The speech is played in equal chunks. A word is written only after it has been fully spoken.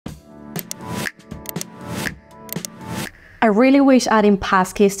I really wish adding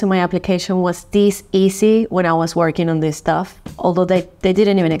passkeys to my application was this easy when I was working on this stuff, although they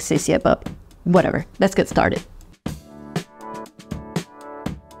didn't even exist yet, but whatever, let's get started.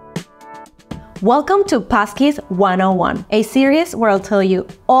 Welcome to Passkeys 101, a series where I'll tell you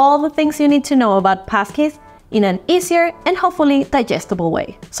all the things you need to know about passkeys in an easier and hopefully digestible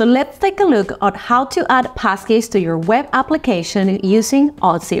way. So let's take a look at how to add passkeys to your web application using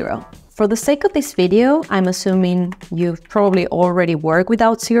Auth0. For the sake of this video, I'm assuming you've probably already worked with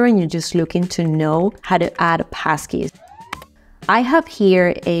Auth0 and you're just looking to know how to add passkeys. I have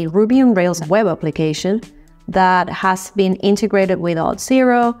here a Ruby on Rails web application that has been integrated with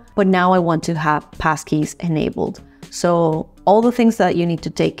Auth0, but now I want to have passkeys enabled. So all the things that you need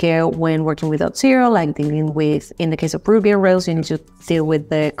to take care when working with Auth0, like dealing with, in the case of Ruby on Rails, you need to deal with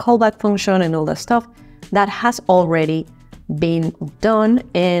the callback function and all that stuff, that has already been done.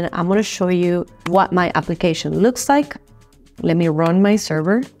 And I'm going to show you what my application looks like. Let me run my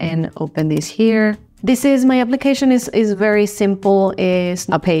server and open this here. This is my application is very simple. It's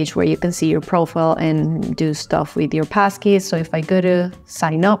a page where you can see your profile and do stuff with your passkeys. So if I go to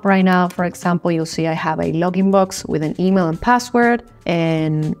sign up right now, for example, you'll see I have a login box with an email and password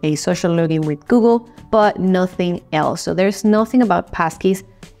and a social login with Google, but nothing else. So there's nothing about passkeys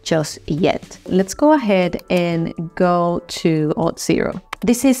just yet. Let's go ahead and go to Auth0.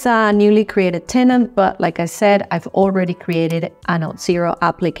 This is a newly created tenant, but like I said, I've already created an Auth0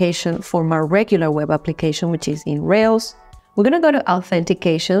 application for my regular web application, which is in Rails. We're gonna go to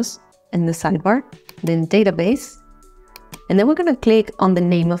Authentications in the sidebar, then Database, and then we're gonna click on the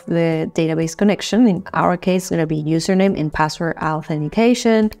name of the database connection. In our case, it's gonna be username and password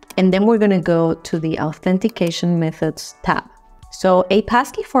authentication, and then we're gonna go to the Authentication Methods tab. So a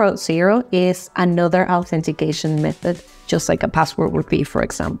passkey for Auth0 is another authentication method, just like a password would be, for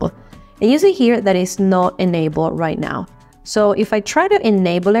example. And you see here that it's not enabled right now. So if I try to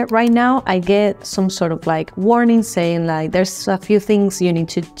enable it right now, I get some sort of like warning saying like there's a few things you need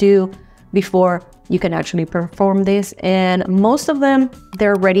to do before you can actually perform this. And most of them,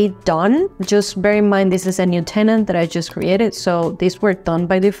 they're already done. Just bear in mind, this is a new tenant that I just created. So these were done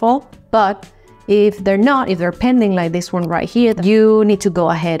by default, but if they're not, if they're pending like this one right here, you need to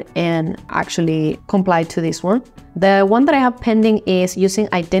go ahead and actually comply to this one. The one that I have pending is using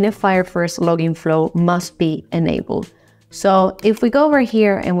identifier first login flow must be enabled. So if we go over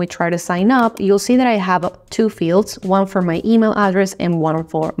here and we try to sign up, you'll see that I have two fields, one for my email address and one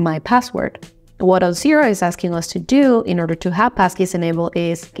for my password. What Auth0 is asking us to do in order to have passkeys enabled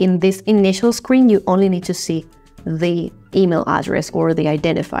is in this initial screen, you only need to see the email address or the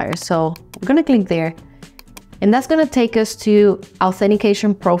identifier. So we're going to click there, and that's going to take us to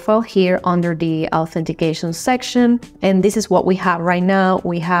authentication profile here under the authentication section. And this is what we have right now.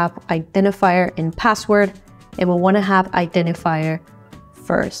 We have identifier and password, and we want to have identifier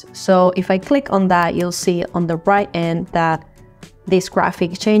first. So if I click on that, you'll see on the right end that this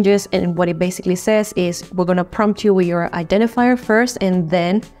graphic changes, and what it basically says is we're going to prompt you with your identifier first, and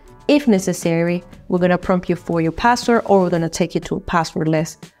then if necessary, we're going to prompt you for your password, or we're going to take you to a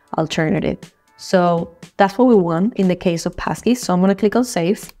passwordless alternative. So that's what we want in the case of passkeys. So I'm going to click on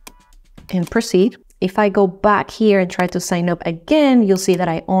save and proceed. If I go back here and try to sign up again, you'll see that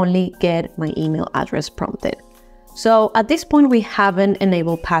I only get my email address prompted. So at this point, we haven't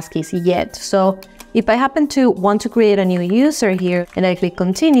enabled passkeys yet. So if I happen to want to create a new user here and I click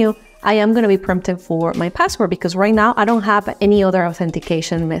continue, I am going to be prompted for my password because right now I don't have any other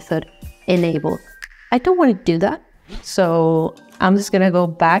authentication method enabled. I don't want to do that. So I'm just going to go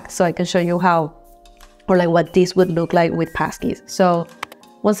back so I can show you how, or like what this would look like with passkeys. So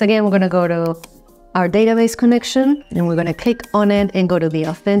once again, we're going to go to our database connection and we're going to click on it and go to the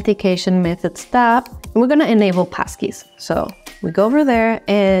authentication methods tab. And we're going to enable passkeys. So we go over there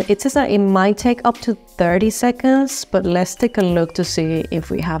and it says that it might take up to 30 seconds, but let's take a look to see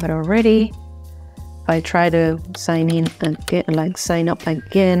if we have it already. If I try to sign in again, like sign up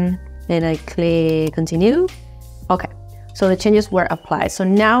again, and I click continue. Okay, so the changes were applied. So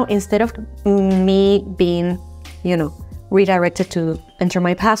now instead of me being, redirected to enter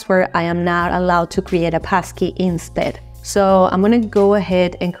my password, I am now allowed to create a passkey instead. So I'm going to go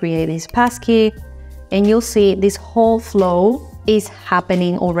ahead and create this passkey, and you'll see this whole flow is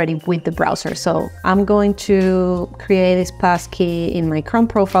happening already with the browser. So I'm going to create this passkey in my Chrome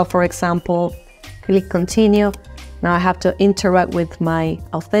profile, for example, click continue. Now I have to interact with my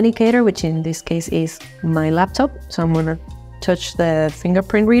authenticator, which in this case is my laptop. So I'm going to touch the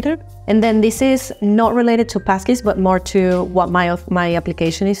fingerprint reader. And then this is not related to passkeys, but more to what my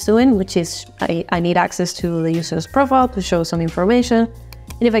application is doing, which is I need access to the user's profile to show some information.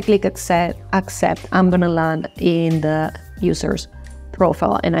 And if I click accept, I'm gonna land in the user's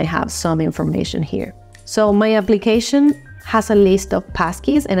profile and I have some information here. So my application has a list of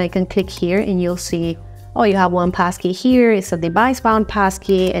passkeys and I can click here and you'll see, oh, you have one passkey here. It's a device-bound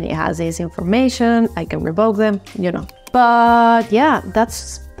passkey and it has this information. I can revoke them, you know. But yeah,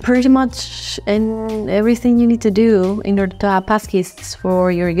 that's pretty much everything you need to do in order to have passkeys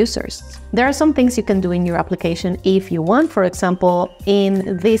for your users. There are some things you can do in your application if you want. For example,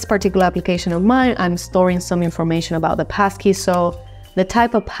 in this particular application of mine, I'm storing some information about the passkey. So the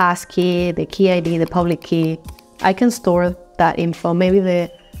type of passkey, the key ID, the public key, I can store that info. Maybe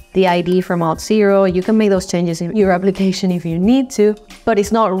the ID from Auth0. You can make those changes in your application if you need to, but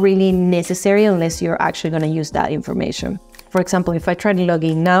it's not really necessary unless you're actually going to use that information. For example, if I try to log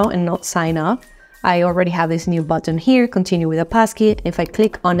in now and not sign up, I already have this new button here, continue with a passkey. If I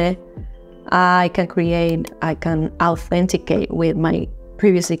click on it, I can authenticate with my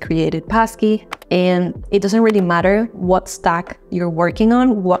previously created passkey. And it doesn't really matter what stack you're working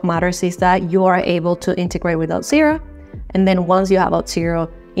on. What matters is that you are able to integrate with Auth0. And then once you have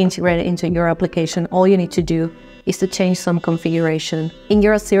Auth0 integrated into your application, all you need to do is to change some configuration in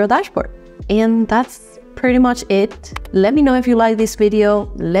your Auth0 dashboard. And that's pretty much it. Let me know if you like this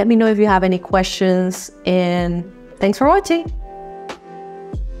video. Let me know if you have any questions, and thanks for watching.